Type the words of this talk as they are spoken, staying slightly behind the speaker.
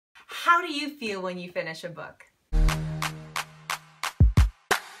How do you feel when you finish a book?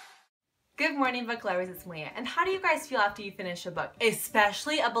 Good morning, book lovers, it's Meyer. And how do you guys feel after you finish a book?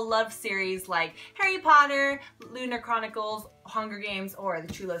 Especially a beloved series like Harry Potter, Lunar Chronicles, Hunger Games, or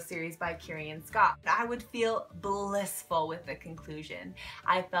the True Love series by Kieran. I would feel blissful with the conclusion.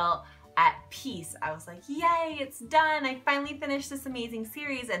 I felt at peace. I was like, yay, it's done. I finally finished this amazing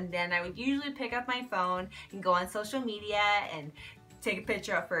series. And then I would usually pick up my phone and go on social media and take a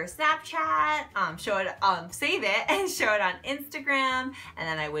picture of for Snapchat, save it and show it on Instagram, and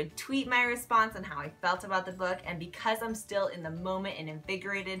then I would tweet my response on how I felt about the book. And because I'm still in the moment and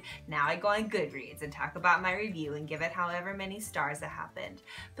invigorated, now I go on Goodreads and talk about my review and give it however many stars it happened.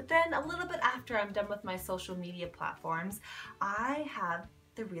 But then a little bit after I'm done with my social media platforms, I have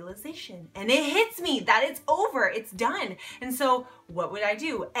the realization and it hits me that it's over, it's done. And so what would I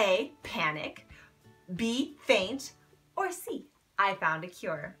do? A, panic, B, faint, or C, I found a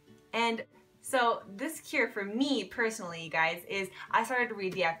cure. And so this cure for me personally, you guys, is I started to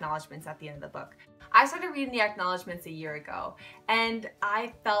read the acknowledgements at the end of the book. I started reading the acknowledgements a year ago, and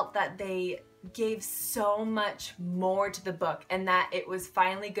I felt that they gave so much more to the book and that it was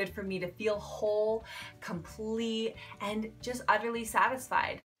finally good for me to feel whole, complete, and just utterly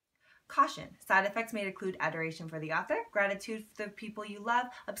satisfied. Caution, side effects may include adoration for the author, gratitude for the people you love,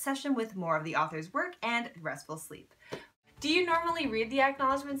 obsession with more of the author's work, and restful sleep. Do you normally read the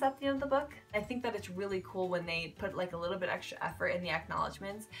acknowledgements at the end of the book? I think that it's really cool when they put like a little bit extra effort in the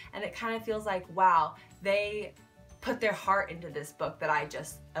acknowledgements, and it kind of feels like, wow, they put their heart into this book that I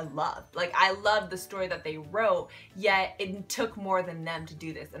loved. Like, I loved the story that they wrote, yet it took more than them to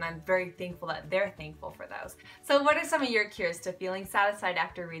do this, and I'm very thankful that they're thankful for those. So what are some of your cures to feeling satisfied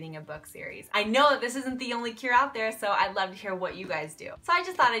after reading a book series? I know that this isn't the only cure out there, so I'd love to hear what you guys do. So I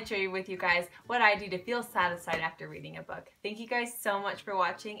just thought I'd share with you guys what I do to feel satisfied after reading a book. Thank you guys so much for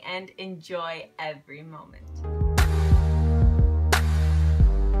watching, and enjoy every moment.